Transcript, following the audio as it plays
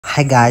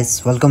Hi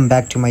guys, welcome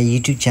back to my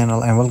YouTube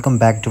channel and welcome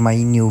back to my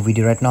new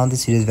video. Right now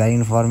this video is very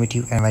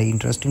informative and very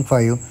interesting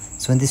for you.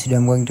 So in this video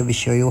I'm going to be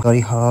show you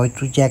how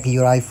to check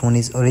your iPhone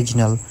is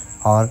original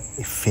or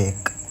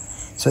fake.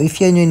 So if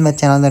you're new in my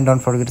channel, then don't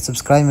forget to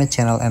subscribe my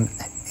channel and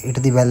hit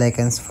the bell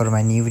icons for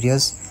my new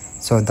videos.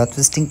 So without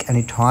wasting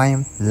any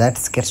time,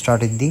 let's get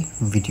started the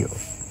video.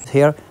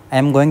 Here I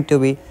am going to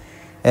be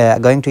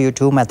going to you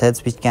two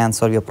methods which can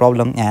solve your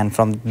problem, and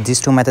from these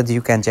two methods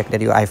you can check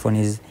that your iPhone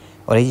is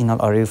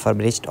original or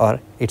refurbished or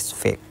it's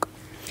fake.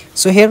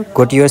 So here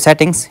go to your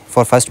settings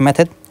for first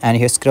method, and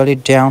here scroll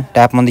it down,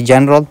 tap on the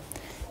general,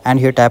 and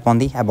here tap on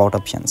the about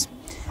options.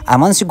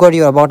 And once you go to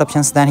your about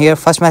options, then here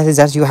first method is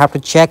that you have to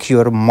check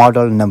your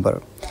model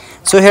number.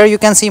 So here you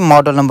can see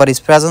model number is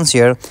present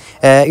here.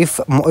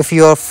 If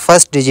your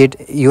first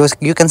digit,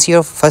 you can see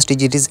your first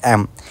digit is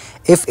M.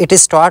 If it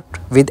is start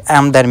with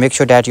M, then make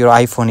sure that your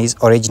iPhone is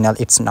original,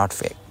 it's not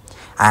fake.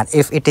 And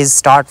if it is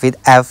start with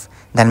F,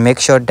 then make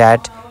sure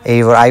that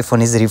your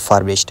iPhone is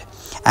refurbished.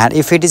 And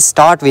if it is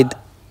start with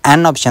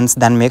N options,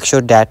 then make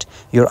sure that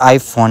your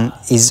iPhone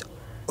is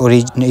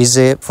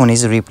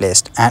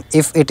replaced. And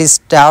if it is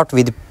start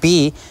with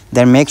P,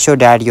 then make sure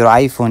that your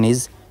iPhone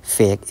is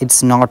fake,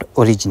 it's not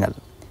original,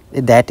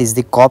 that is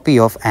the copy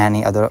of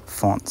any other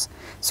phones.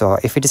 So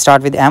if it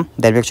start with M,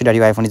 then make sure that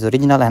your iPhone is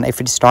original, and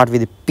if it start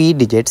with P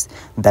digits,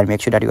 then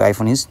make sure that your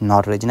iPhone is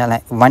not original.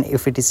 And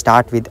if it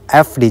start with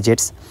F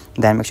digits,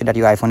 then make sure that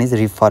your iPhone is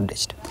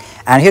refurbished.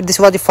 And here this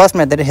was the first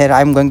method. Here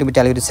I am going to be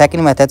telling you the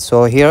second method.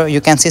 So here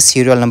you can see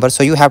serial number.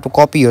 So you have to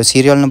copy your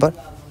serial number,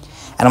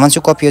 and once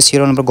you copy your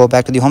serial number, go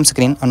back to the home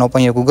screen and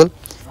open your Google,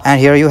 and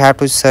here you have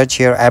to search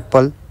your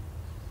Apple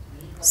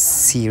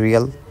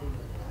serial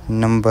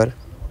number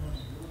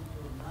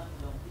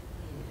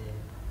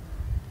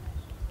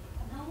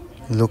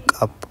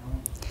look up.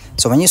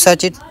 So when you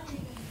search it,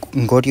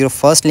 go to your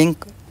first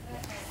link,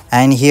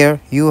 and here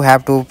you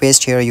have to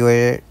paste here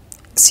your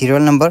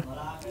serial number.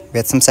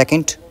 Wait some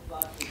second.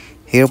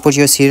 Here put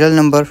your serial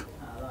number,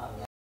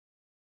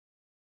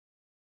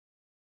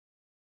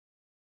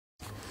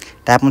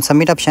 tap on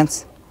submit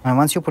options, and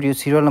once you put your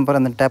serial number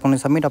and then tap on the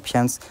submit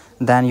options,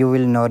 then you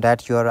will know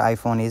that your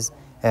iPhone is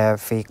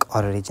fake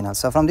or original.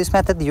 So from this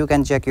method you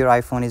can check your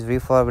iPhone is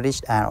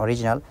refurbished and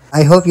original.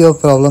 I hope your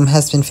problem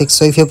has been fixed.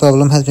 So if your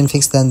problem has been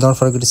fixed, then don't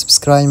forget to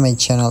subscribe my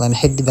channel and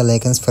hit the bell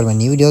icons for my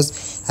new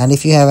videos. And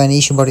if you have any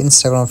issue about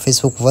Instagram,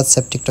 Facebook,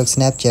 WhatsApp, TikTok,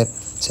 Snapchat,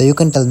 so you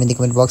can tell me in the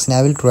comment box and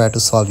I will try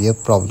to solve your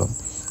problem.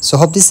 So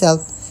hope this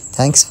helped.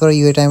 Thanks for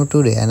your time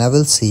today, and I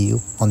will see you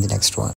on the next one.